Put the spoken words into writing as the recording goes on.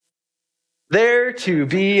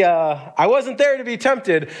I wasn't there to be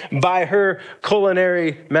tempted by her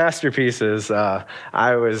culinary masterpieces.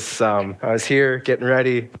 I was here getting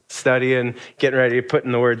ready, studying, getting ready,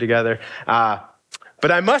 putting the word together.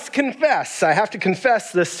 But I must confess, I have to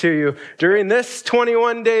confess this to you, during this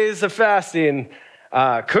 21 days of fasting,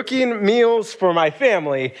 cooking meals for my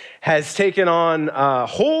family has taken on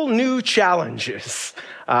whole new challenges.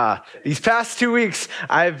 These past 2 weeks,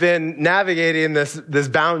 I've been navigating this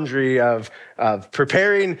boundary of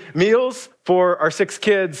preparing meals for our 6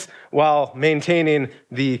 kids while maintaining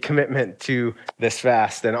the commitment to this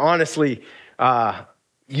fast. And honestly,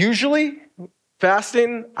 usually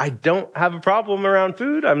fasting, I don't have a problem around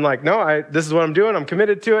food. I'm like, no, this is what I'm doing. I'm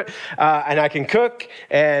committed to it, and I can cook,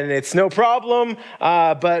 and it's no problem.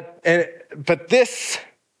 But this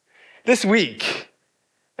week,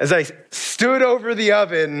 as I stood over the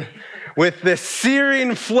oven with this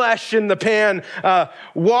searing flesh in the pan,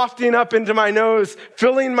 wafting up into my nose,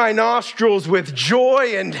 filling my nostrils with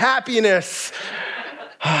joy and happiness,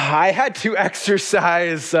 I had to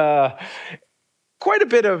exercise quite a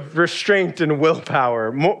bit of restraint and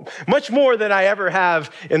willpower, much more than I ever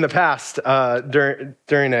have in the past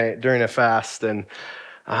during a fast. And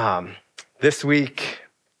this week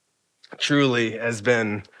truly has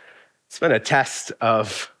been a test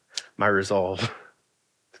of my resolve.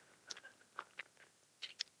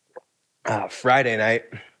 Friday night,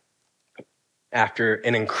 after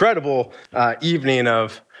an incredible evening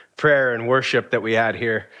of prayer and worship that we had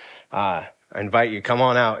here, I invite you, come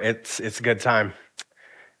on out. It's a good time.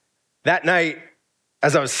 That night,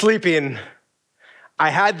 as I was sleeping, I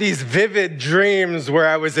had these vivid dreams where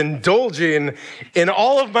I was indulging in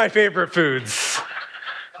all of my favorite foods.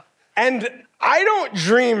 And I don't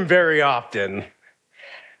dream very often.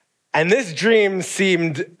 And this dream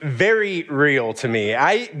seemed very real to me.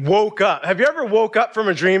 I woke up. Have you ever woke up from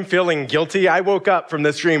a dream feeling guilty? I woke up from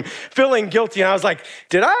this dream feeling guilty, and I was like,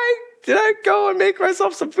 did I go and make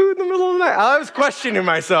myself some food in the middle of the night? I was questioning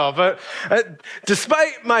myself.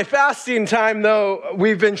 Despite my fasting time, though,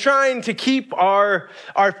 we've been trying to keep our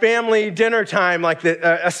family dinner time like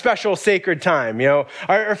a special sacred time. You know,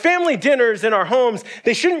 our family dinners in our homes,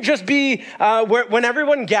 they shouldn't just be when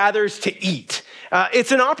everyone gathers to eat.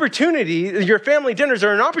 It's an opportunity. Your family dinners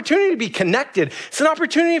are an opportunity to be connected. It's an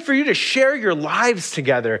opportunity for you to share your lives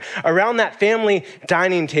together around that family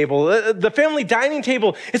dining table. The family dining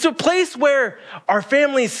table, it's a place where our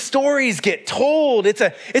family's stories get told. It's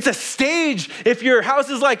a stage, if your house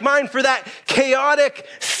is like mine, for that chaotic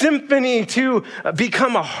symphony to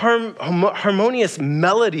become a harmonious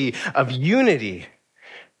melody of unity.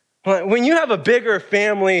 When you have a bigger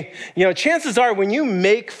family, you know, chances are when you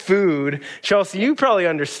make food, Chelsea, you probably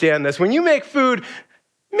understand this. When you make food,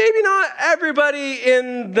 maybe not everybody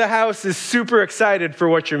in the house is super excited for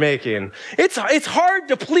what you're making. It's hard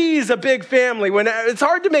to please a big family when it's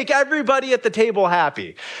hard to make everybody at the table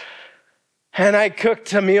happy. And I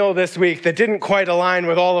cooked a meal this week that didn't quite align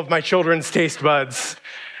with all of my children's taste buds.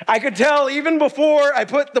 I could tell even before I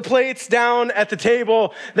put the plates down at the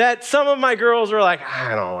table that some of my girls were like,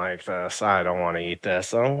 I don't like this. I don't want to eat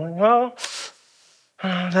this. I'm like, well,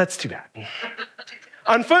 that's too bad.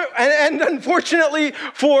 And unfortunately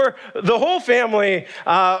for the whole family,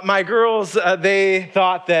 my girls, they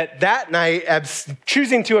thought that night,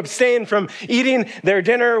 choosing to abstain from eating their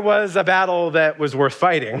dinner was a battle that was worth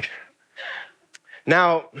fighting.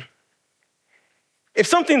 Now, if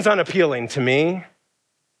something's unappealing to me,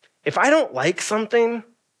 if I don't like something,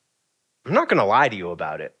 I'm not going to lie to you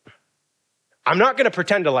about it. I'm not going to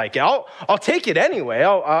pretend to like it. I'll take it anyway,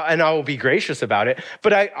 and I'll be gracious about it,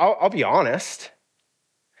 but I'll be honest.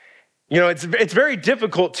 You know, it's very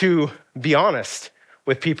difficult to be honest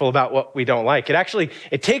with people about what we don't like.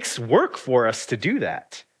 It takes work for us to do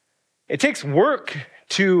that. It takes work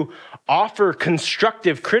to offer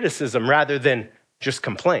constructive criticism rather than just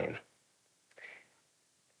complain.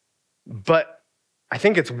 But I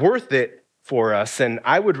think it's worth it for us, and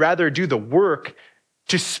I would rather do the work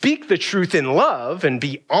to speak the truth in love and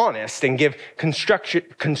be honest and give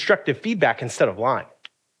constructive feedback instead of lying,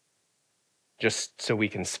 just so we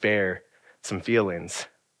can spare some feelings.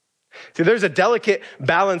 See, there's a delicate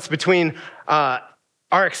balance between our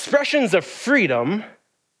expressions of freedom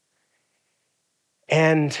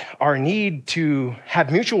and our need to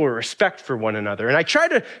have mutual respect for one another. And I try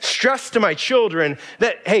to stress to my children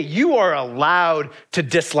that, hey, you are allowed to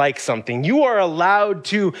dislike something. You are allowed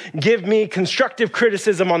to give me constructive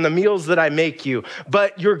criticism on the meals that I make you,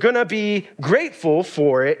 but you're gonna be grateful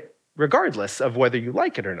for it regardless of whether you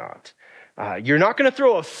like it or not. You're not gonna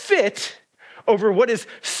throw a fit over what is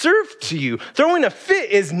served to you. Throwing a fit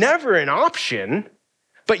is never an option.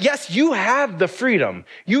 But yes, you have the freedom.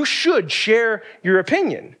 You should share your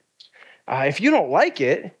opinion. If you don't like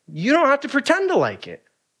it, you don't have to pretend to like it.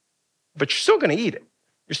 But you're still going to eat it.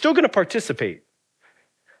 You're still going to participate.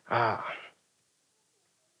 But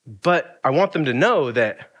I want them to know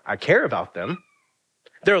that I care about them.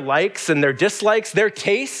 Their likes and their dislikes, their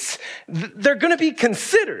tastes, they're going to be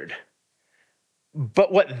considered.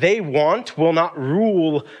 But what they want will not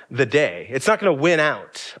rule the day. It's not going to win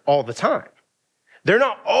out all the time. They're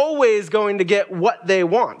not always going to get what they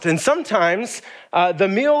want. And sometimes the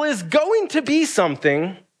meal is going to be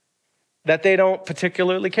something that they don't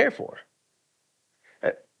particularly care for.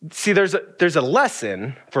 See, there's a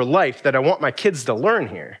lesson for life that I want my kids to learn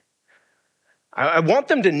here. I want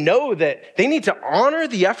them to know that they need to honor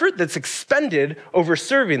the effort that's expended over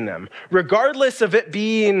serving them, regardless of it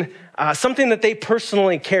being something that they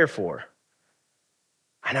personally care for.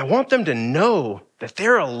 And I want them to know that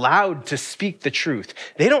they're allowed to speak the truth.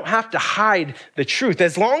 They don't have to hide the truth,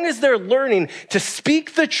 as long as they're learning to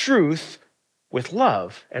speak the truth with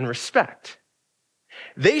love and respect.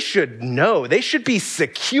 They should know, they should be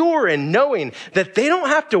secure in knowing that they don't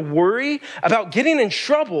have to worry about getting in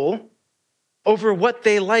trouble over what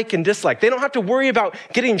they like and dislike. They don't have to worry about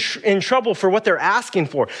getting in trouble for what they're asking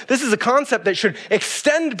for. This is a concept that should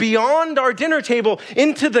extend beyond our dinner table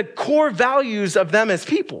into the core values of them as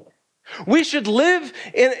people. We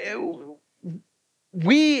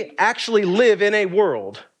actually live in a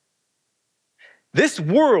world. This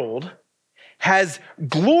world has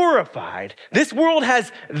glorified, this world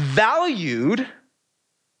has valued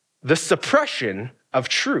the suppression of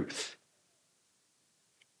truth.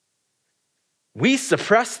 We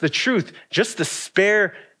suppress the truth just to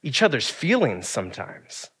spare each other's feelings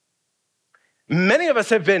sometimes. Many of us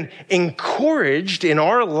have been encouraged in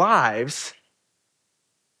our lives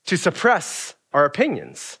to suppress our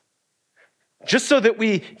opinions, just so that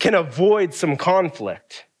we can avoid some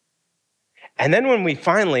conflict. And then when we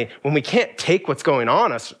can't take what's going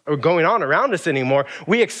on around us anymore,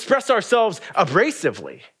 we express ourselves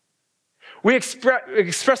abrasively. We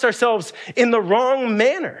express ourselves in the wrong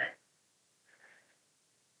manner.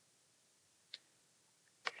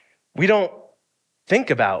 We don't think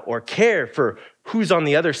about or care for who's on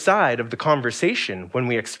the other side of the conversation when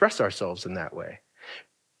we express ourselves in that way.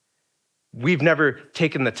 We've never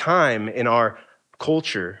taken the time in our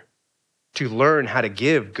culture to learn how to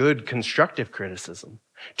give good, constructive criticism,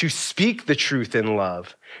 to speak the truth in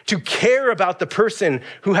love, to care about the person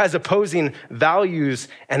who has opposing values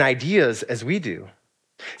and ideas as we do.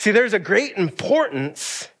 See, there's a great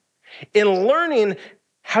importance in learning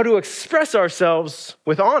how to express ourselves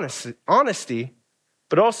with honesty,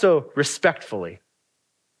 but also respectfully.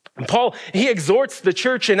 And Paul, he exhorts the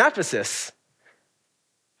church in Ephesus.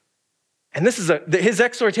 And his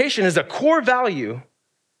exhortation is a core value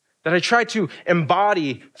that I try to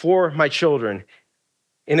embody for my children.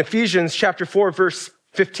 In Ephesians chapter 4, verse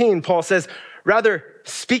 15, Paul says, rather,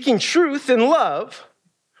 speaking truth in love,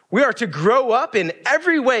 we are to grow up in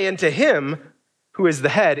every way into him who is the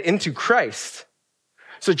head, into Christ.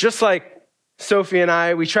 So just like Sophie and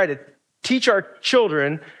I, we try to teach our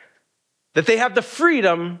children that they have the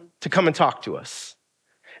freedom to come and talk to us.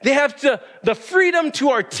 They have the freedom to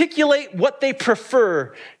articulate what they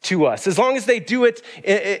prefer to us, as long as they do it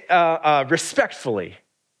respectfully.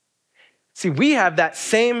 See, we have that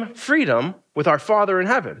same freedom with our Father in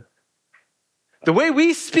heaven. The way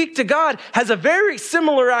we speak to God has a very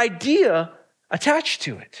similar idea attached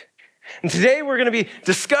to it. And today we're going to be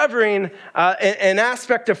discovering an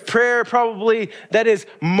aspect of prayer probably that is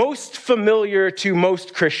most familiar to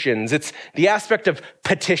most Christians. It's the aspect of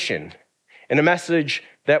petition, in a message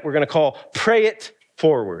that we're going to call Pray It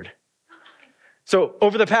Forward. So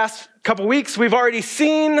over the past couple weeks, we've already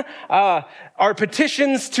seen our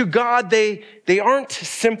petitions to God. They aren't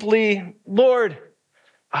simply, Lord,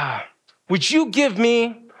 would you give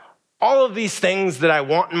me all of these things that I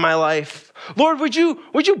want in my life? Lord, would you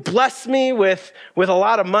bless me with a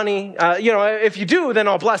lot of money? If you do, then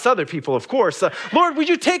I'll bless other people, of course. Lord, would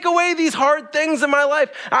you take away these hard things in my life?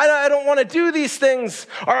 I don't want to do these things.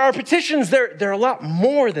 Our petitions, they're a lot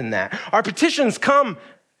more than that. Our petitions come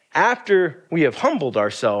after we have humbled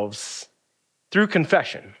ourselves through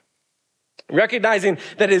confession, recognizing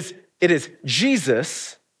that it is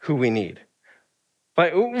Jesus who we need.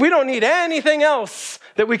 Like, we don't need anything else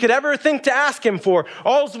that we could ever think to ask him for.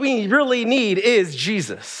 All we really need is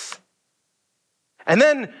Jesus. And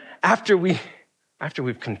then after we've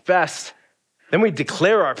confessed, then we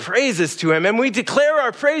declare our praises to him, and we declare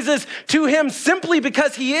our praises to him simply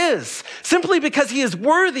because he is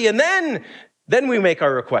worthy. And then we make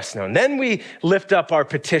our requests known. Then we lift up our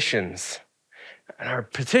petitions. And our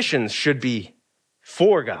petitions should be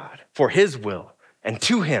for God, for his will, and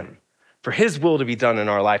to him, for his will to be done in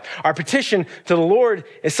our life. Our petition to the Lord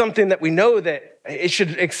is something that we know that they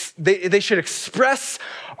should express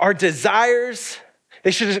our desires.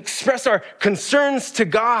 They should express our concerns to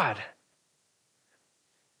God.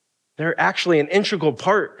 They're actually an integral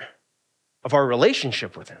part of our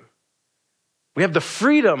relationship with him. We have the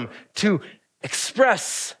freedom to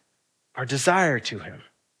express our desire to him.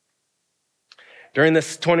 During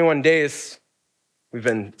this 21 days, we've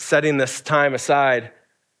been setting this time aside,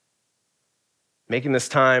 making this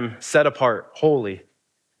time set apart, holy,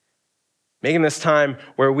 making this time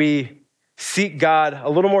where we seek God a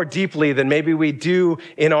little more deeply than maybe we do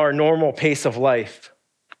in our normal pace of life,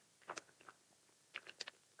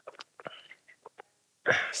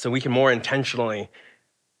 so we can more intentionally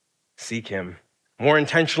seek him, more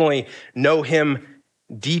intentionally know him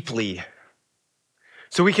deeply,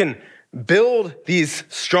 so we can build these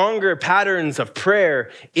stronger patterns of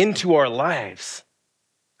prayer into our lives.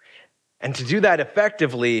 And to do that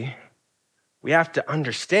effectively, we have to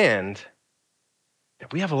understand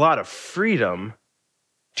that we have a lot of freedom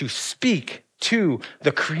to speak to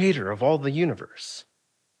the creator of all the universe.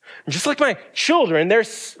 And just like my children, they're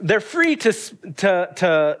free to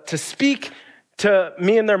speak to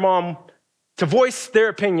me and their mom, to voice their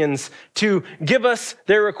opinions, to give us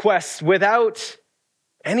their requests without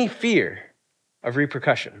any fear of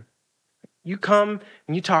repercussion. You come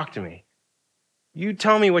and you talk to me. You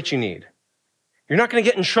tell me what you need. You're not going to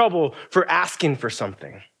get in trouble for asking for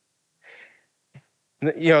something.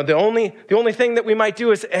 The only thing that we might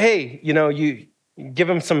do is, hey, you give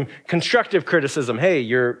them some constructive criticism. Hey,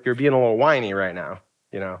 you're being a little whiny right now,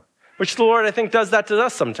 which the Lord, I think, does that to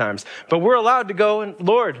us sometimes. But we're allowed to go and,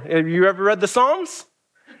 Lord, have you ever read the Psalms?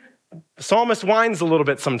 The psalmist whines a little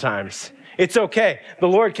bit sometimes. It's okay. The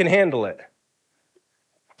Lord can handle it.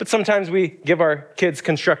 But sometimes we give our kids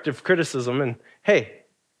constructive criticism and, hey,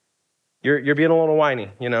 you're being a little whiny,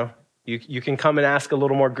 You can come and ask a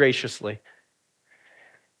little more graciously.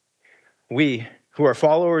 We, who are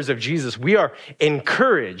followers of Jesus, we are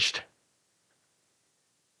encouraged.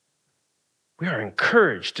 We are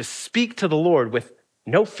encouraged to speak to the Lord with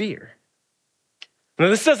no fear. Now,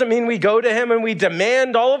 this doesn't mean we go to him and we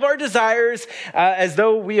demand all of our desires as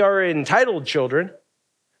though we are entitled children.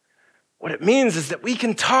 What it means is that we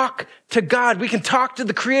can talk to God, we can talk to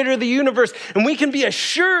the creator of the universe, and we can be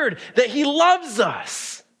assured that he loves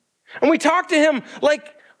us. And we talk to him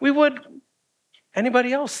like we would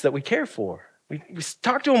anybody else that we care for. We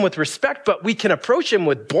talk to him with respect, but we can approach him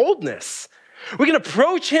with boldness. We can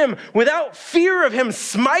approach him without fear of him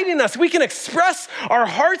smiting us. We can express our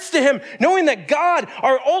hearts to him, knowing that God,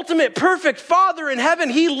 our ultimate perfect Father in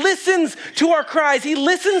heaven, he listens to our cries. He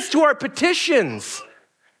listens to our petitions.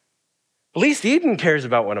 At least Eden cares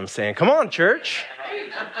about what I'm saying. Come on, church.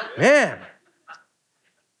 Man.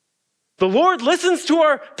 The Lord listens to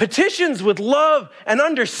our petitions with love and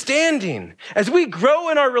understanding. As we grow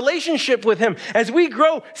in our relationship with him, as we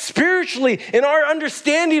grow spiritually in our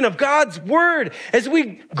understanding of God's word, as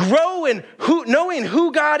we grow in knowing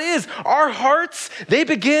who God is, our hearts, they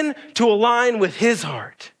begin to align with his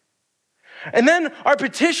heart. And then our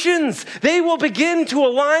petitions, they will begin to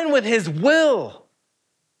align with his will.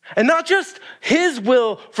 And not just his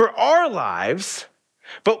will for our lives,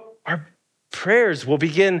 but our prayers will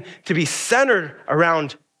begin to be centered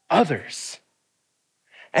around others.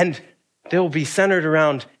 And they'll be centered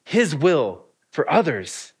around his will for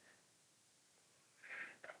others.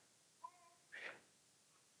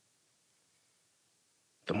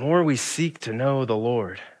 The more we seek to know the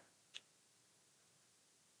Lord,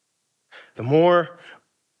 the more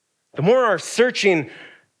our searching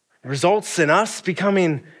results in us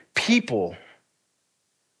becoming people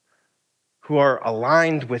who are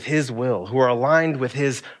aligned with his will, who are aligned with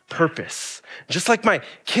his purpose. Just like my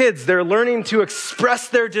kids, they're learning to express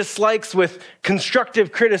their dislikes with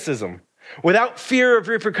constructive criticism without fear of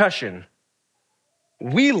repercussion.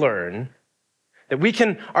 We learn that we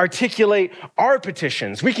can articulate our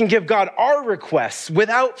petitions. We can give God our requests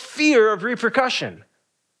without fear of repercussion.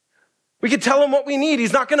 We can tell him what we need.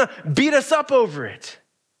 He's not going to beat us up over it.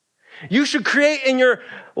 You should create in your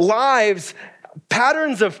lives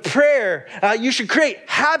patterns of prayer. You should create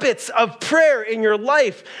habits of prayer in your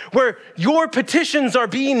life where your petitions are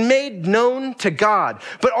being made known to God,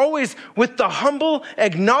 but always with the humble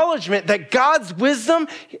acknowledgement that God's wisdom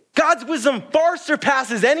far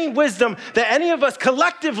surpasses any wisdom that any of us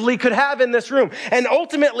collectively could have in this room. And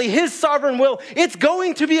ultimately, his sovereign will, it's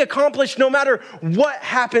going to be accomplished no matter what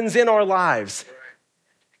happens in our lives.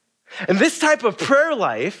 And this type of prayer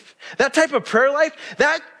life, that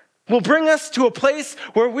will bring us to a place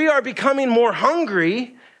where we are becoming more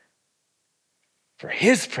hungry for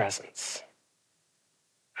his presence.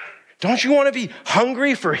 Don't you want to be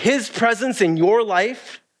hungry for his presence in your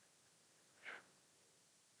life?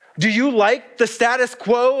 Do you like the status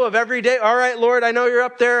quo of every day? All right, Lord, I know you're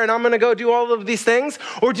up there and I'm going to go do all of these things.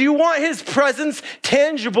 Or do you want his presence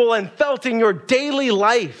tangible and felt in your daily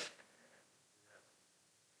life?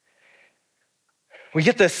 We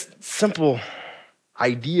get this simple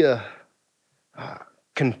idea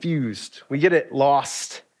confused. We get it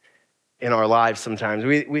lost in our lives sometimes.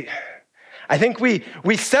 I think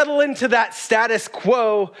we settle into that status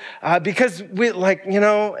quo because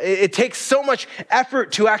it takes so much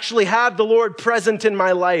effort to actually have the Lord present in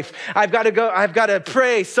my life. I've got to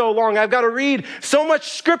pray so long. I've got to read so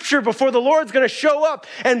much scripture before the Lord's going to show up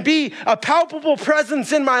and be a palpable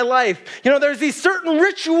presence in my life. There's these certain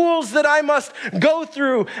rituals that I must go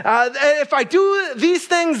through. If I do these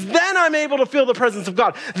things, then I'm able to feel the presence of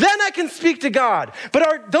God. Then I can speak to God.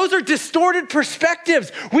 But those are distorted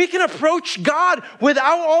perspectives. We can approach God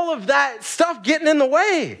without all of that stuff getting in the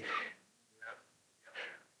way.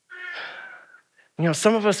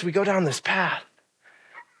 Some of us, we go down this path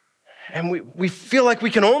and we feel like we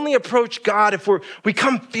can only approach God if we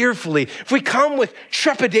come fearfully, if we come with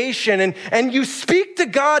trepidation and you speak to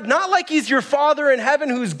God, not like he's your Father in heaven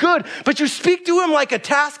who's good, but you speak to him like a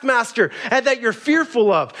taskmaster and that you're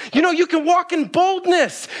fearful of. You can walk in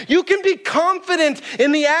boldness. You can be confident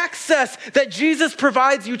in the access that Jesus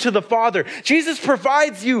provides you to the Father. Jesus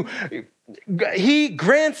provides you, he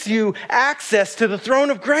grants you access to the throne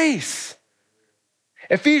of grace.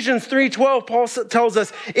 Ephesians 3:12, Paul tells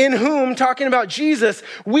us, in whom, talking about Jesus,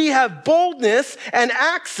 we have boldness and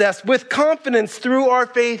access with confidence through our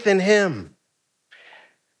faith in him.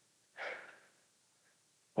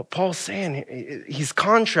 What Paul's saying, he's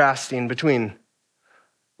contrasting between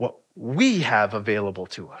what we have available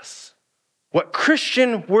to us, what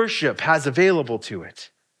Christian worship has available to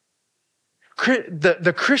it.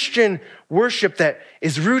 The Christian worship that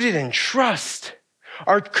is rooted in trust.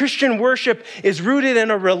 Our Christian worship is rooted in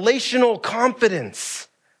a relational confidence.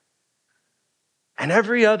 And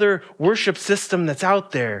every other worship system that's out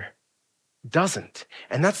there doesn't.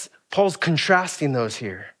 And that's Paul's contrasting those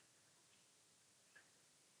here.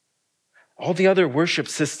 All the other worship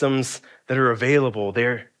systems that are available,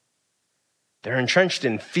 they're entrenched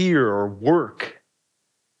in fear or work.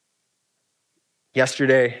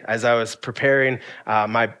 Yesterday, as I was preparing,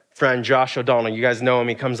 my friend Josh O'Donnell, you guys know him,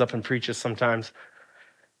 he comes up and preaches sometimes.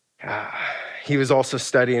 He was also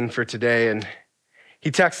studying for today, and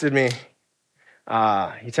he texted me.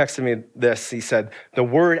 This. He said, the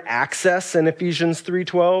word access in Ephesians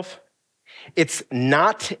 3:12, it's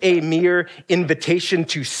not a mere invitation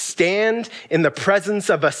to stand in the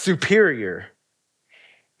presence of a superior.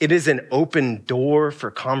 It is an open door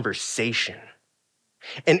for conversation.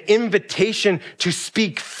 An invitation to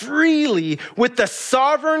speak freely with the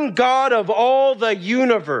sovereign God of all the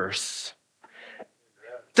universe.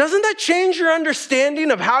 Doesn't that change your understanding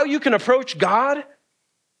of how you can approach God?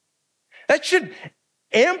 That should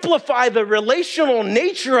amplify the relational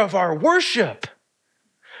nature of our worship.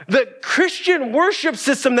 The Christian worship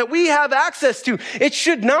system that we have access to, it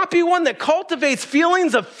should not be one that cultivates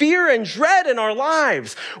feelings of fear and dread in our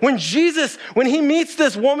lives. When he meets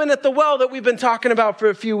this woman at the well that we've been talking about for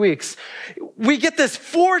a few weeks, we get this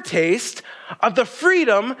foretaste of the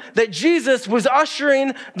freedom that Jesus was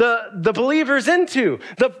ushering the believers into,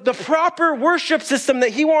 the proper worship system that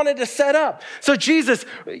he wanted to set up. So Jesus,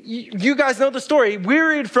 you guys know the story,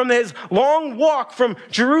 wearied from his long walk from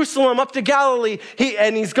Jerusalem up to Galilee,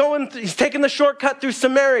 he's taking the shortcut through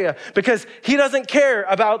Samaria because he doesn't care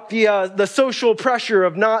about the social pressure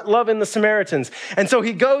of not loving the Samaritans. And so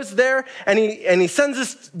he goes there and he sends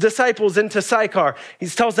his disciples into Sychar. He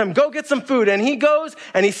tells them, go get some food. And he goes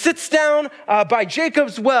and he sits down by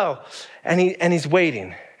Jacob's well, and he's waiting.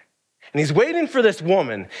 And he's waiting for this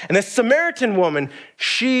woman. And this Samaritan woman,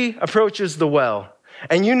 she approaches the well.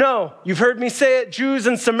 And you've heard me say it, Jews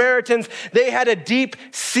and Samaritans, they had a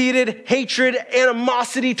deep-seated hatred,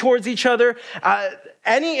 animosity towards each other.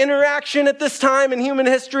 Any interaction at this time in human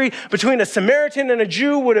history between a Samaritan and a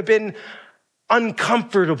Jew would have been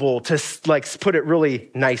uncomfortable, to put it really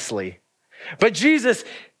nicely. But Jesus,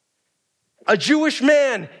 a Jewish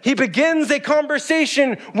man, he begins a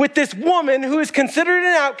conversation with this woman who is considered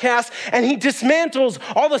an outcast, and he dismantles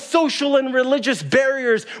all the social and religious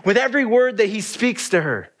barriers with every word that he speaks to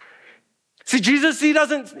her. See, Jesus, he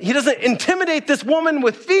doesn't intimidate this woman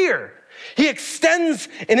with fear. He extends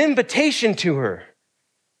an invitation to her.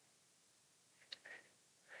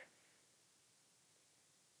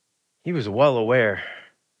 He was well aware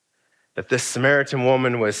that this Samaritan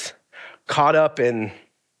woman was caught up in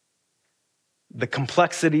the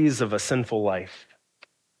complexities of a sinful life.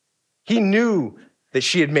 He knew that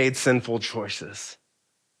she had made sinful choices.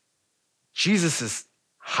 Jesus is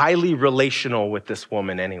highly relational with this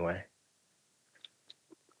woman anyway.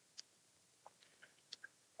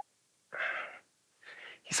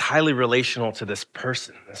 He's highly relational to this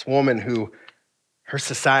person, this woman who her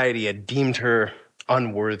society had deemed her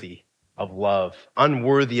unworthy of love,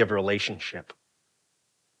 unworthy of relationship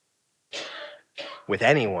with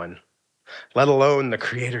anyone, let alone the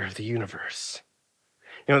creator of the universe.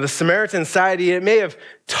 You know, the Samaritan society, it may have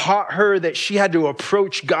taught her that she had to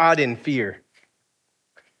approach God in fear.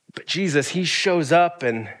 But Jesus, he shows up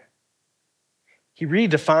and he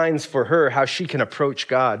redefines for her how she can approach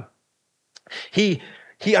God. He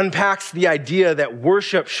unpacks the idea that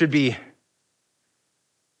worship should be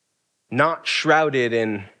not shrouded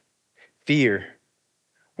in fear.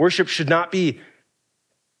 Worship should not be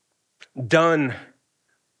done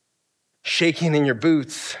shaking in your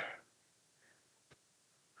boots.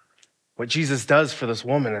 What Jesus does for this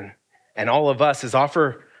woman and all of us is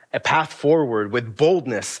offer a path forward with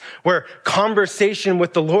boldness, where conversation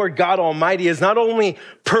with the Lord God Almighty is not only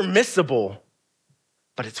permissible,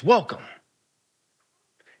 but it's welcome.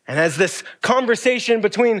 And as this conversation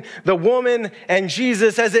between the woman and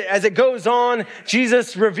Jesus, as it goes on,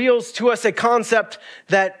 Jesus reveals to us a concept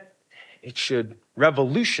that it should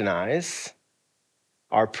revolutionize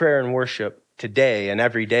our prayer and worship today and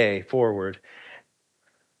every day forward,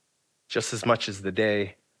 just as much as the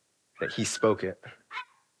day that he spoke it.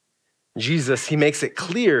 Jesus, he makes it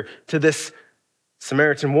clear to this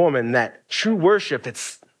Samaritan woman that true worship,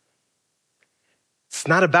 it's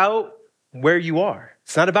not about where you are.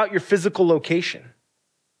 It's not about your physical location.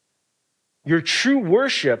 Your true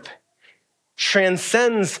worship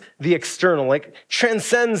transcends the external,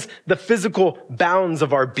 transcends the physical bounds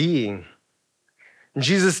of our being. And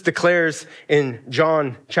Jesus declares in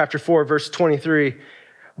John chapter 4, verse 23,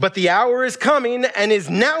 "But the hour is coming and is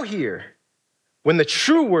now here, when the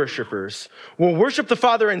true worshipers will worship the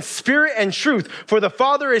Father in spirit and truth, for the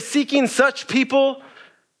Father is seeking such people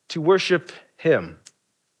to worship him."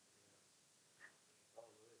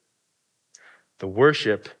 The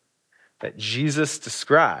worship that Jesus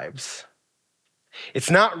describes, it's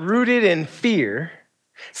not rooted in fear.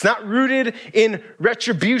 It's not rooted in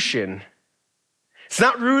retribution. It's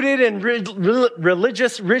not rooted in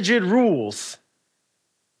religious, rigid rules.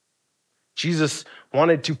 Jesus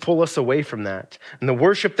wanted to pull us away from that. And the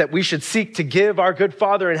worship that we should seek to give our good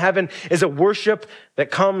Father in heaven is a worship that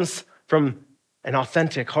comes from an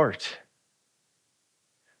authentic heart,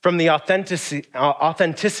 from the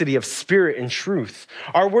authenticity of spirit and truth.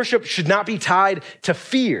 Our worship should not be tied to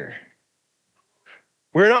fear.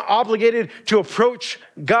 We're not obligated to approach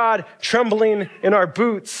God trembling in our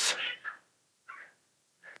boots.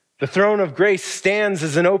 The throne of grace stands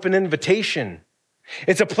as an open invitation.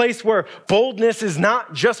 It's a place where boldness is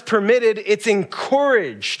not just permitted, it's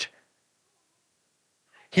encouraged.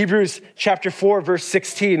 Hebrews chapter 4, verse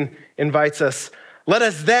 16 invites us, "Let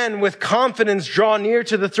us then with confidence draw near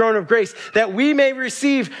to the throne of grace, that we may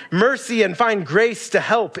receive mercy and find grace to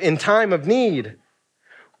help in time of need."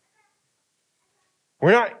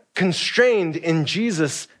 We're not constrained in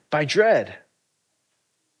Jesus by dread.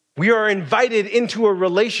 We are invited into a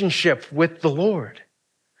relationship with the Lord,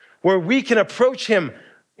 where we can approach him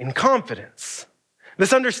in confidence.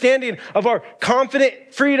 This understanding of our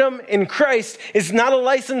confident freedom in Christ is not a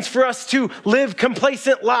license for us to live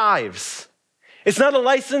complacent lives. It's not a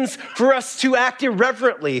license for us to act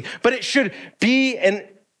irreverently, but it should be an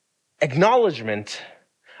acknowledgement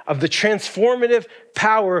of the transformative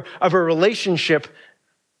power of a relationship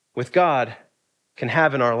with God can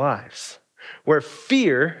have in our lives, where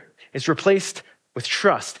fear is replaced with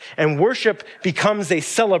trust, and worship becomes a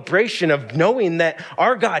celebration of knowing that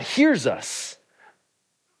our God hears us.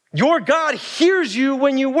 Your God hears you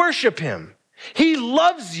when you worship him. He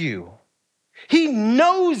loves you. He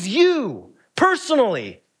knows you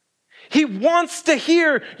personally. He wants to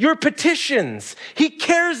hear your petitions. He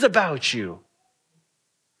cares about you.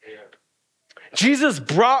 Jesus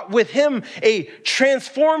brought with him a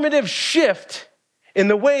transformative shift in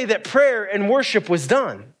the way that prayer and worship was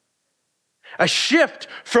done. A shift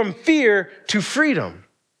from fear to freedom,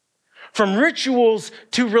 from rituals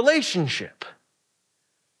to relationship.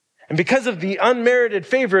 And because of the unmerited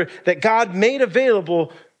favor that God made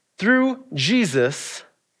available through Jesus,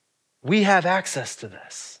 we have access to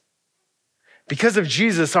this. Because of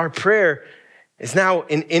Jesus, our prayer is now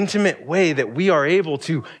an intimate way that we are able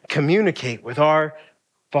to communicate with our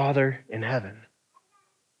Father in heaven.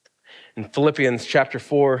 In Philippians chapter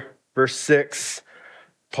 4, Verse 6,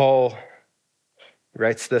 Paul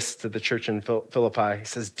writes this to the church in Philippi. He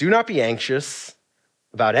says, "Do not be anxious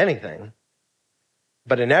about anything,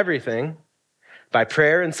 but in everything, by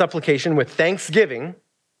prayer and supplication with thanksgiving,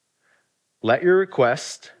 let your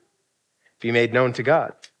request be made known to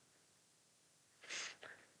God."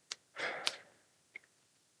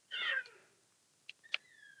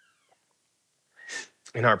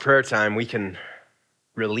 In our prayer time, we can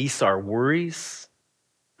release our worries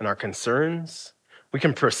and our concerns. We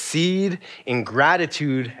can proceed in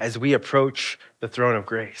gratitude as we approach the throne of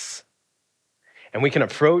grace. And we can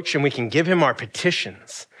approach and we can give him our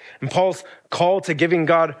petitions. And Paul's call to giving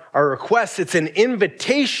God our requests, it's an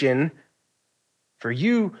invitation for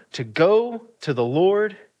you to go to the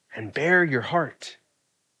Lord and bare your heart.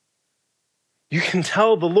 You can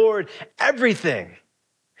tell the Lord everything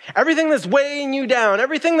that's weighing you down,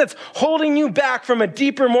 everything that's holding you back from a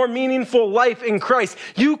deeper, more meaningful life in Christ,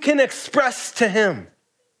 you can express to him.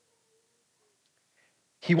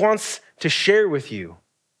 He wants to share with you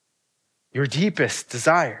your deepest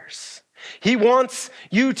desires. He wants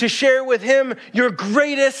you to share with him your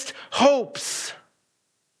greatest hopes.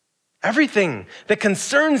 Everything that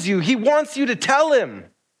concerns you, he wants you to tell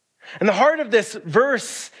him. And the heart of this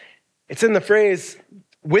verse, it's in the phrase,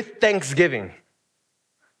 with thanksgiving.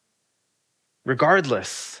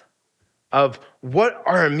 Regardless of what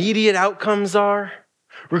our immediate outcomes are,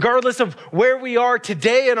 regardless of where we are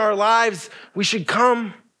today in our lives, we should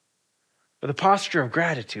come with a posture of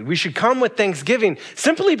gratitude. We should come with thanksgiving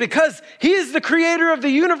simply because he is the creator of the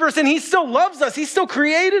universe and he still loves us. He still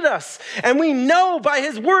created us. And we know by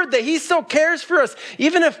his word that he still cares for us,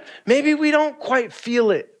 even if maybe we don't quite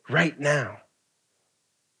feel it right now.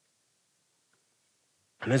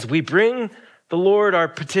 And as we bring the Lord our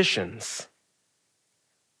petitions,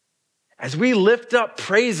 as we lift up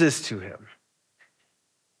praises to him,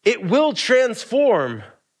 it will transform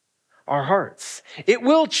our hearts. It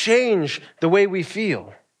will change the way we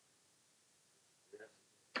feel.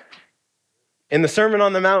 In the Sermon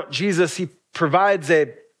on the Mount, Jesus, he provides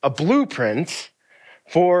a blueprint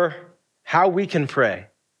for how we can pray.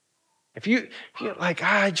 If you're like,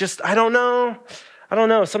 I don't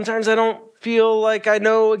know. Sometimes I don't feel like I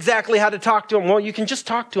know exactly how to talk to him. Well, you can just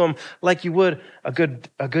talk to him like you would a good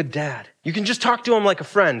dad. You can just talk to him like a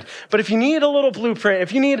friend. But if you need a little blueprint,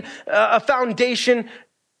 if you need a foundation,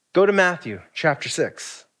 go to Matthew chapter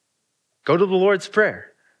 6. Go to the Lord's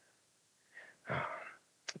Prayer.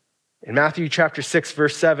 In Matthew chapter 6,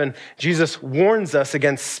 verse 7, Jesus warns us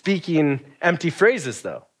against speaking empty phrases,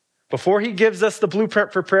 though. Before he gives us the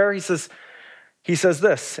blueprint for prayer, he says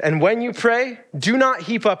this, "And when you pray, do not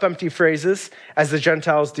heap up empty phrases as the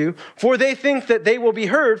Gentiles do, for they think that they will be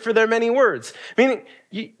heard for their many words." Meaning,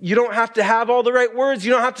 you don't have to have all the right words.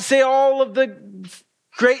 You don't have to say all of the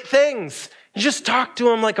great things. You just talk to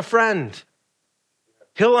him like a friend.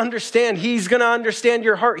 He'll understand. He's going to understand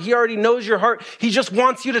your heart. He already knows your heart. He just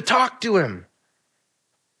wants you to talk to him.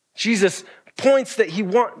 Jesus points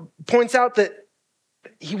out that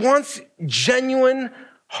he wants genuine,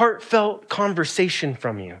 heartfelt conversation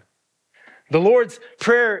from you. The Lord's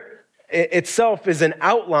Prayer itself is an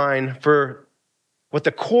outline for what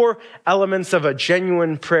the core elements of a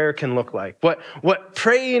genuine prayer can look like, what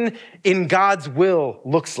praying in God's will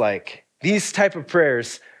looks like. These type of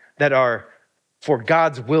prayers that are for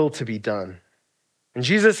God's will to be done. And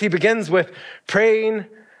Jesus, he begins with praising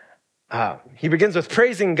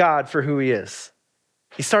God for who he is.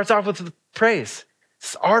 He starts off with praise.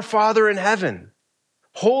 It's our Father in heaven.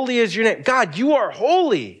 Holy is your name. God, you are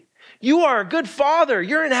holy. You are a good Father.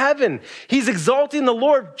 You're in heaven. He's exalting the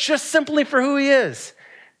Lord just simply for who he is.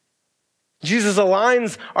 Jesus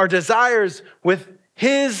aligns our desires with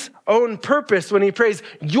his own purpose when he prays,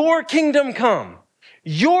 "Your kingdom come,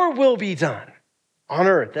 your will be done on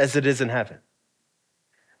earth as it is in heaven."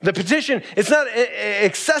 The petition, it's not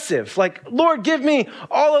excessive. Like, Lord, give me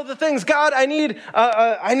all of the things. God, I need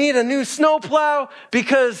a new snowplow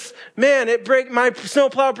because, man, my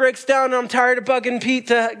snowplow breaks down and I'm tired of bugging Pete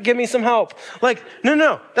to give me some help. Like,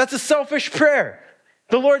 no, that's a selfish prayer.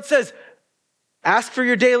 The Lord says, ask for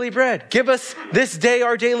your daily bread. Give us this day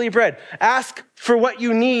our daily bread. Ask for what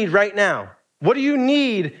you need right now. What do you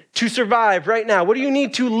need to survive right now? What do you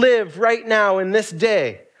need to live right now in this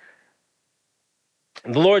day?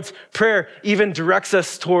 And the Lord's Prayer even directs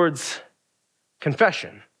us towards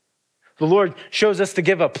confession. The Lord shows us to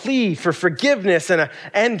give a plea for forgiveness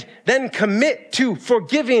and then commit to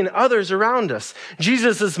forgiving others around us.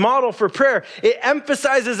 Jesus' model for prayer, it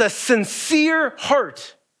emphasizes a sincere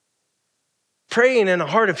heart, praying in a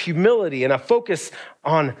heart of humility and a focus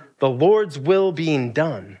on the Lord's will being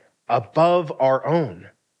done above our own.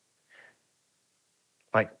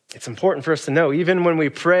 It's important for us to know, even when we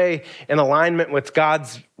pray in alignment with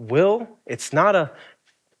God's will, it's not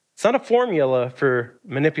a formula for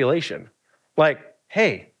manipulation. Like,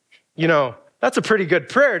 hey, that's a pretty good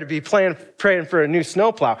prayer to be praying for a new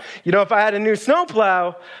snowplow. If I had a new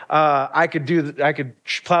snowplow, I could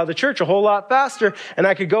plow the church a whole lot faster, and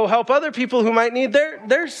I could go help other people who might need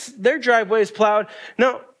their driveways plowed.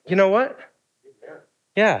 No, you know what?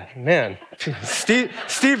 Yeah, man.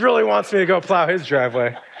 Steve really wants me to go plow his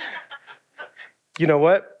driveway. You know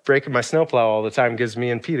what? Breaking my snowplow all the time gives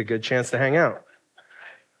me and Pete a good chance to hang out.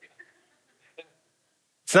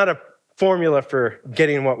 It's not a formula for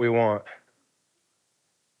getting what we want.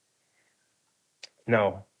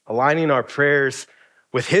 No, aligning our prayers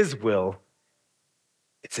with his will,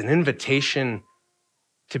 it's an invitation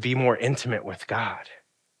to be more intimate with God.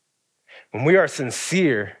 When we are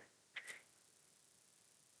sincere,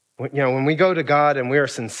 when we go to God and we are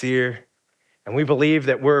sincere and we believe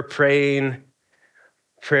that we're praying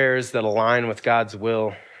prayers that align with God's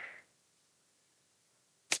will,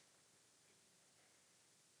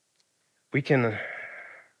 we can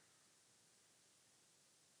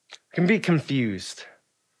be confused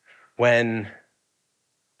when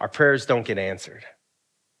our prayers don't get answered.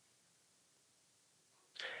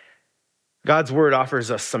 God's word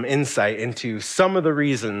offers us some insight into some of the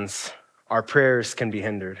reasons our prayers can be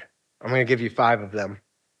hindered. I'm going to give you 5 of them.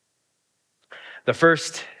 The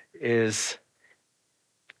first is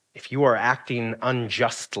if you are acting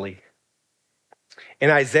unjustly. In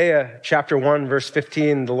Isaiah chapter 1, verse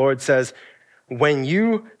 15, the Lord says, "When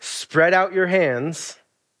you spread out your hands,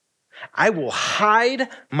 I will hide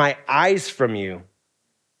my eyes from you.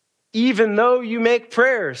 Even though you make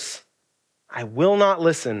prayers, I will not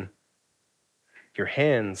listen. Your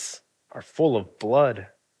hands are full of blood."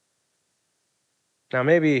 Now,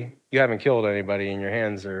 maybe you haven't killed anybody and your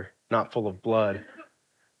hands are not full of blood,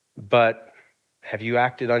 but have you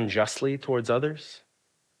acted unjustly towards others?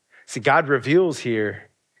 See, God reveals here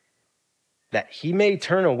that he may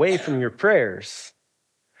turn away from your prayers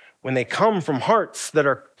when they come from hearts that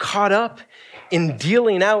are caught up in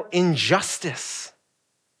dealing out injustice.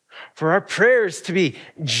 For our prayers to be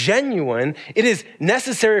genuine, it is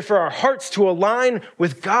necessary for our hearts to align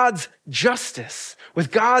with God's justice, with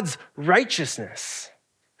God's righteousness.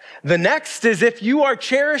 The next is if you are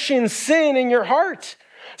cherishing sin in your heart.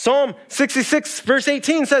 Psalm 66, verse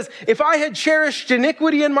 18 says, "If I had cherished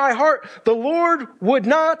iniquity in my heart, the Lord would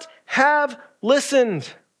not have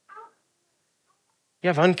listened." You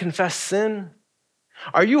have unconfessed sin?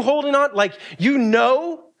 Are you holding on? Like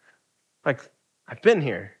I've been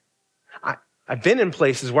here. I've been in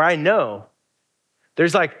places where I know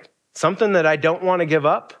there's something that I don't want to give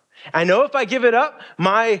up. I know if I give it up,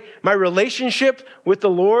 my relationship with the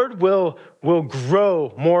Lord will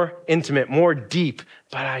grow more intimate, more deep,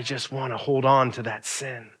 but I just want to hold on to that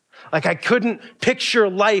sin. I couldn't picture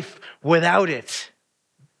life without it.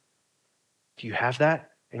 Do you have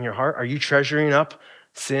that in your heart? Are you treasuring up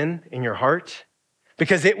sin in your heart?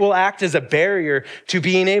 Because it will act as a barrier to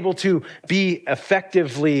being able to be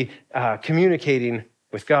effectively communicating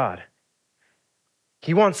with God.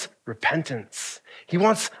 He wants repentance. He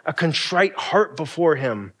wants a contrite heart before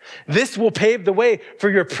him. This will pave the way for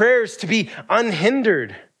your prayers to be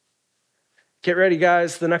unhindered. Get ready,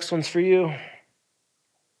 guys. The next one's for you.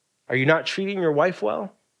 Are you not treating your wife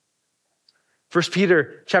well? 1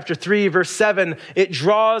 Peter chapter 3, verse 7, it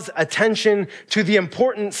draws attention to the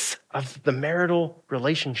importance of the marital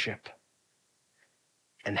relationship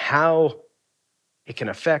and how it can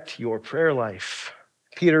affect your prayer life.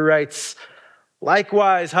 Peter writes,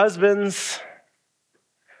 "Likewise, husbands,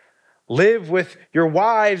 live with your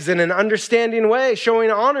wives in an understanding way, showing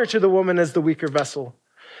honor to the woman as the weaker vessel,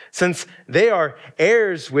 since they are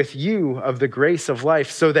heirs with you of the grace of life,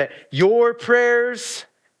 so that your prayers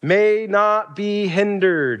may not be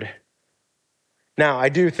hindered." Now, I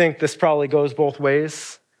do think this probably goes both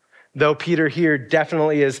ways, though Peter here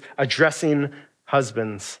definitely is addressing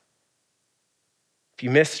husbands. If you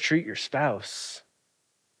mistreat your spouse,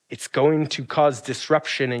 it's going to cause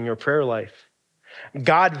disruption in your prayer life.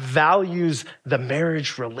 God values the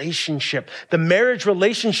marriage relationship. The marriage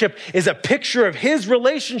relationship is a picture of his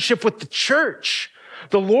relationship with the church.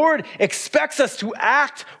 The Lord expects us to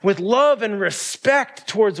act with love and respect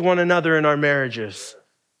towards one another in our marriages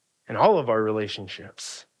and all of our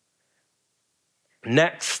relationships.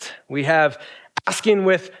 Next, we have asking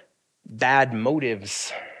with bad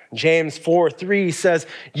motives. James 4:3 says,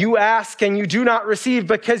 "You ask and you do not receive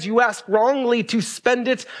because you ask wrongly to spend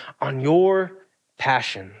it on your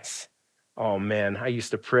passions." Oh man, I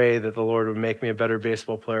used to pray that the Lord would make me a better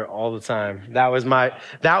baseball player all the time. That was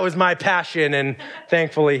my passion, and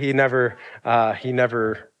thankfully he never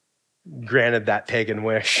granted that pagan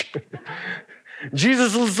wish.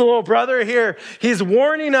 Jesus' little brother here, he's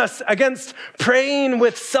warning us against praying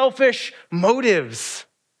with selfish motives.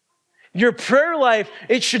 Your prayer life,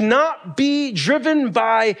 it should not be driven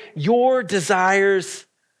by your desires.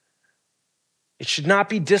 It should not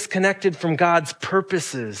be disconnected from God's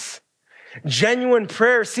purposes. Genuine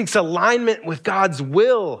prayer seeks alignment with God's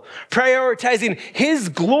will, prioritizing his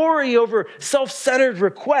glory over self-centered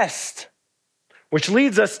request, which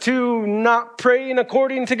leads us to not praying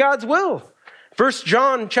according to God's will. 1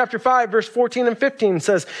 John chapter 5, verse 14 and 15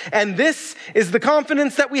 says, "And this is the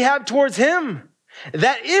confidence that we have towards him,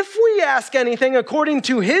 that if we ask anything according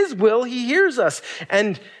to his will, he hears us.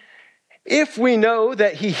 And if we know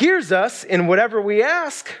that he hears us in whatever we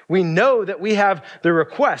ask, we know that we have the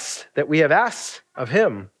request that we have asked of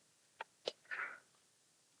him."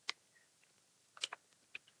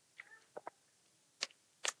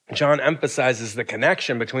 John emphasizes the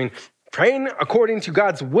connection between praying according to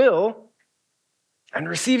God's will and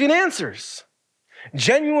receiving answers.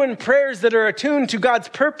 Genuine prayers that are attuned to God's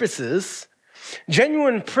purposes,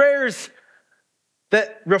 genuine prayers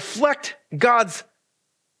that reflect God's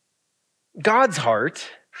heart,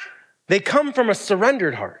 they come from a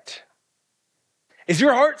surrendered heart. Is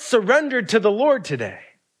your heart surrendered to the Lord today?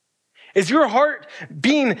 Is your heart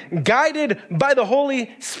being guided by the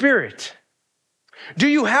Holy Spirit? Do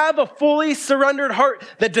you have a fully surrendered heart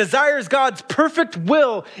that desires God's perfect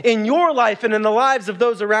will in your life and in the lives of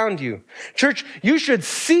those around you? Church, you should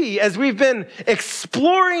see, as we've been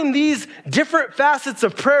exploring these different facets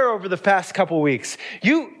of prayer over the past couple weeks,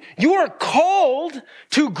 you are called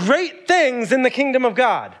to great things in the kingdom of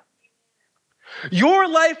God. Your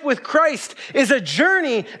life with Christ is a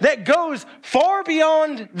journey that goes far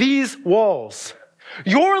beyond these walls.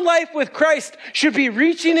 Your life with Christ should be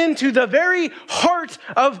reaching into the very heart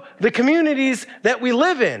of the communities that we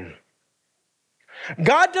live in.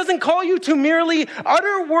 God doesn't call you to merely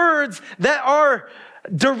utter words that are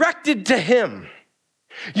directed to him.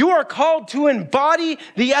 You are called to embody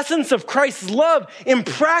the essence of Christ's love in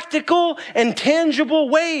practical and tangible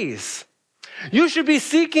ways. You should be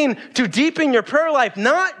seeking to deepen your prayer life,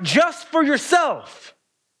 not just for yourself,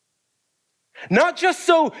 not just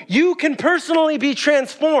so you can personally be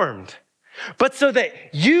transformed, but so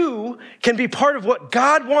that you can be part of what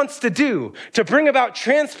God wants to do to bring about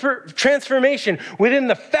transformation within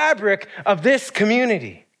the fabric of this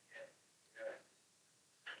community.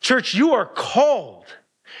 Church, you are called.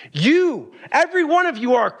 Every one of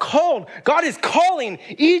you are called. God is calling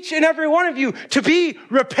each and every one of you to be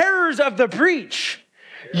repairers of the breach.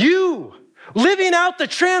 You, living out the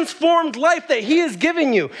transformed life that he is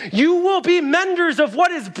giving you. You will be menders of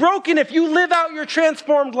what is broken if you live out your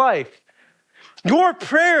transformed life. Your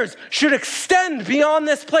prayers should extend beyond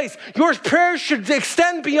this place. Your prayers should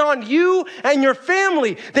extend beyond you and your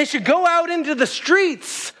family. They should go out into the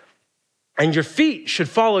streets, and your feet should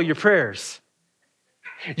follow your prayers.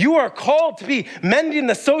 You are called to be mending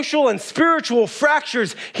the social and spiritual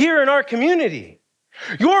fractures here in our community.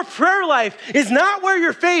 Your prayer life is not where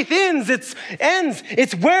your faith ends.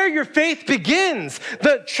 It's where your faith begins.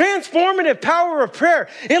 The transformative power of prayer,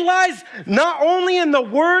 it lies not only in the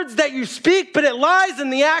words that you speak, but it lies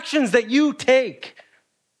in the actions that you take.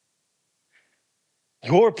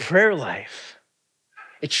 Your prayer life,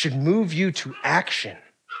 it should move you to action.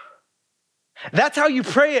 That's how you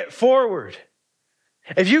pray it forward.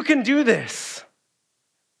 If you can do this,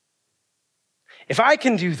 if I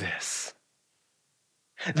can do this,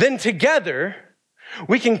 then together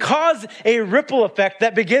we can cause a ripple effect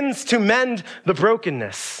that begins to mend the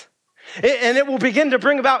brokenness. And it will begin to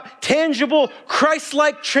bring about tangible,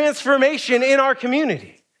 Christ-like transformation in our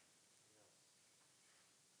community.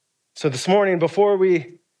 So this morning, before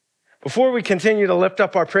we continue to lift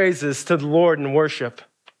up our praises to the Lord in worship,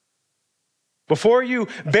 before you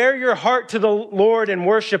bear your heart to the Lord in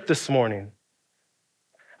worship this morning,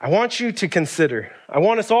 I want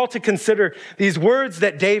us all to consider these words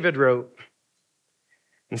that David wrote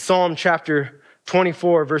in Psalm chapter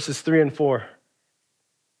 24, verses 3 and 4.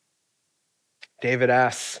 David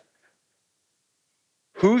asks,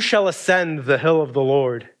 "Who shall ascend the hill of the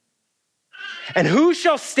Lord? And who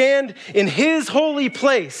shall stand in his holy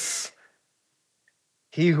place?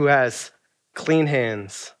 He who has clean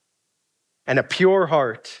hands and a pure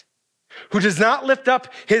heart, who does not lift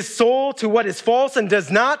up his soul to what is false and does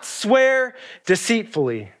not swear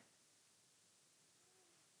deceitfully."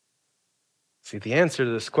 See, the answer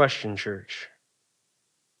to this question, church,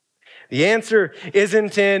 the answer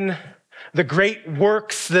isn't in the great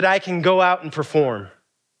works that I can go out and perform.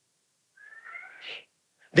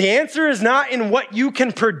 The answer is not in what you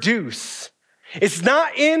can produce. It's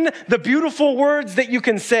not in the beautiful words that you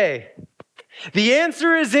can say. The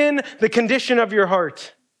answer is in the condition of your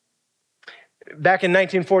heart. Back in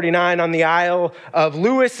 1949 on the Isle of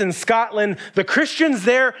Lewis in Scotland, the Christians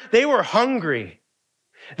there, they were hungry.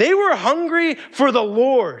 They were hungry for the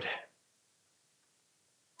Lord.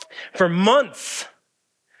 For months,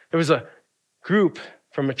 there was a group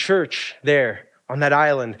from a church there on that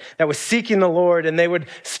island that was seeking the Lord, and they would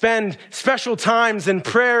spend special times in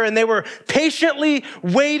prayer, and they were patiently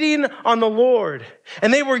waiting on the Lord.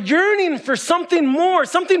 And they were yearning for something more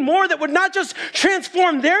that would not just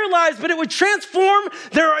transform their lives, but it would transform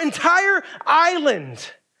their entire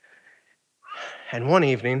island. And one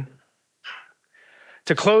evening,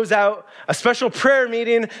 to close out a special prayer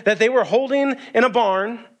meeting that they were holding in a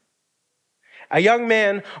barn, a young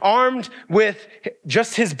man armed with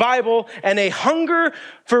just his Bible and a hunger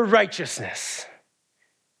for righteousness.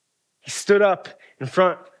 He stood up in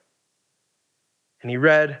front and he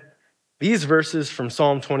read these verses from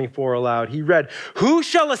Psalm 24 aloud. He read, "Who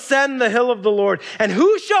shall ascend the hill of the Lord, and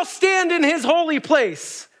who shall stand in his holy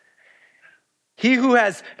place? He who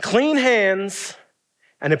has clean hands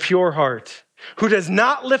and a pure heart, who does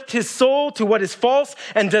not lift his soul to what is false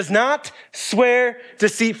and does not swear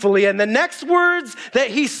deceitfully." And the next words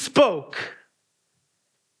that he spoke,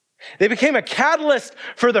 they became a catalyst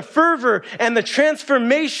for the fervor and the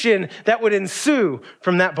transformation that would ensue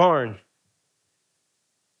from that barn.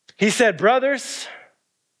 He said, "Brothers,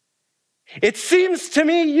 it seems to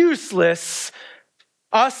me useless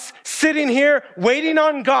us sitting here waiting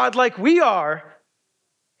on God like we are,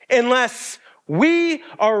 unless we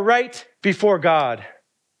are right before God."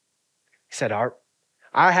 He said,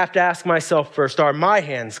 I have to ask myself first, are my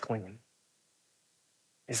hands clean?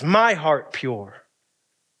 Is my heart pure?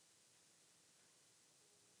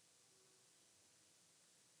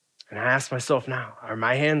 And I ask myself now, are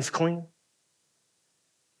my hands clean?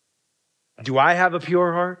 Do I have a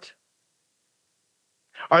pure heart?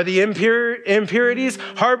 Are the impurities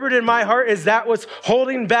harbored in my heart, is that what's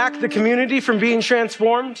holding back the community from being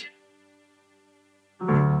transformed?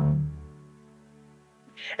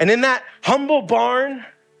 And in that humble barn,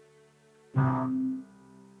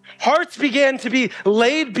 hearts began to be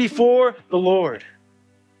laid before the Lord.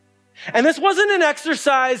 And this wasn't an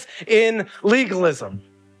exercise in legalism.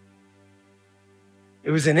 It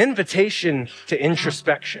was an invitation to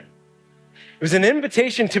introspection. It was an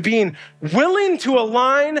invitation to being willing to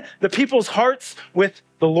align the people's hearts with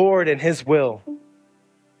the Lord and his will.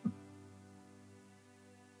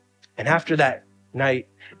 And after that night,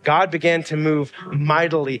 God began to move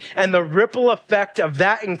mightily, and the ripple effect of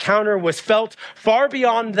that encounter was felt far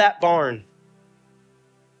beyond that barn.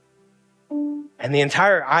 And the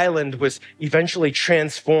entire island was eventually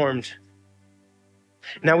transformed.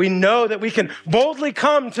 Now we know that we can boldly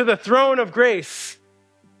come to the throne of grace.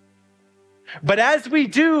 But as we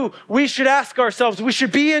do, we should ask ourselves, we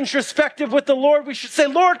should be introspective with the Lord. We should say,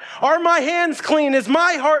 Lord, are my hands clean? Is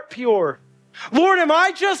my heart pure? Lord, am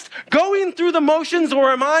I just going through the motions,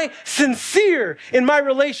 or am I sincere in my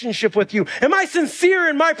relationship with you? Am I sincere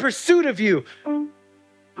in my pursuit of you?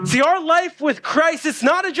 See, our life with Christ, it's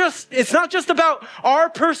not just about our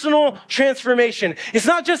personal transformation. It's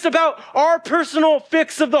not just about our personal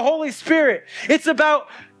fix of the Holy Spirit. It's about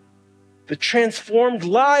the transformed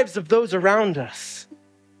lives of those around us.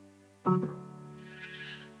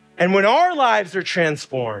 And when our lives are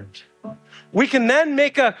transformed, we can then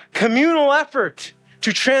make a communal effort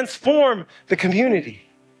to transform the community,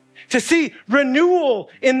 to see renewal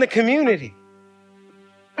in the community.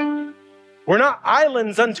 We're not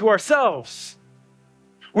islands unto ourselves.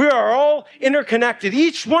 We are all interconnected.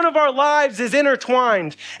 Each one of our lives is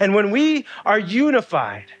intertwined. And when we are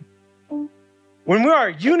unified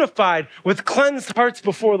with cleansed hearts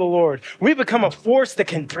before the Lord, we become a force that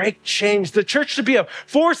can break chains. The church should be a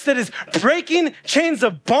force that is breaking chains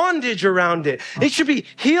of bondage around it. It should be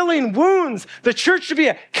healing wounds. The church should be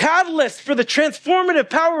a catalyst for the transformative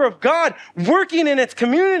power of God working in its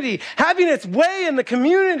community, having its way in the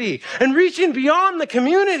community, and reaching beyond the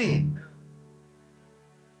community.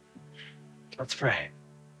 Let's pray.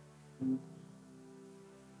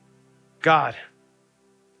 God,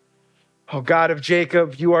 oh God of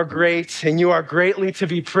Jacob, you are great and you are greatly to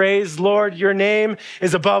be praised. Lord, your name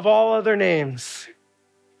is above all other names.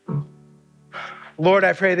 Lord,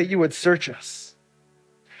 I pray that you would search us.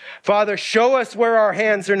 Father, show us where our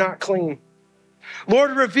hands are not clean.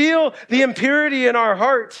 Lord, reveal the impurity in our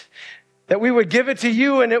heart, that we would give it to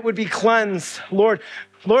you and it would be cleansed. Lord,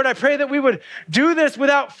 Lord, I pray that we would do this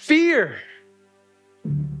without fear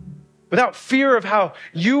of how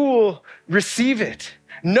you will receive it,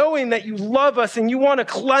 knowing that you love us and you want to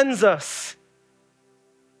cleanse us.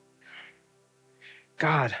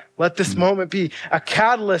 God, let this moment be a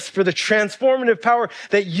catalyst for the transformative power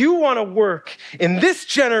that you want to work in this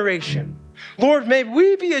generation. Lord, may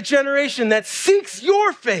we be a generation that seeks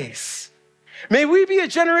your face. May we be a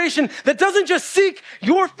generation that doesn't just seek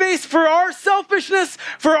your face for our selfishness,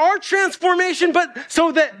 for our transformation, but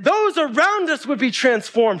so that those around us would be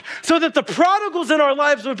transformed, so that the prodigals in our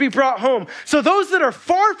lives would be brought home, so those that are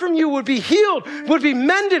far from you would be healed, would be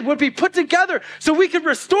mended, would be put together, so we could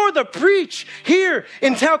restore the breach here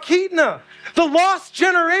in Talkeetna. The lost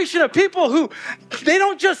generation of people who, they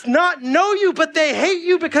don't just not know you, but they hate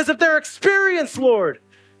you because of their experience, Lord.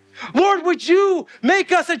 Lord, would you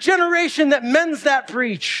make us a generation that mends that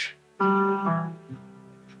breach?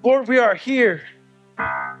 Lord, we are here.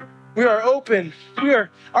 We are open.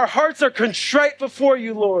 Our hearts are contrite before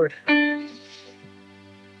you, Lord.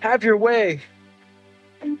 Have your way.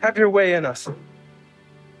 Have your way in us. In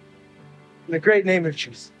the great name of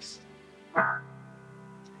Jesus.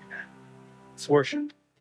 Let's worship.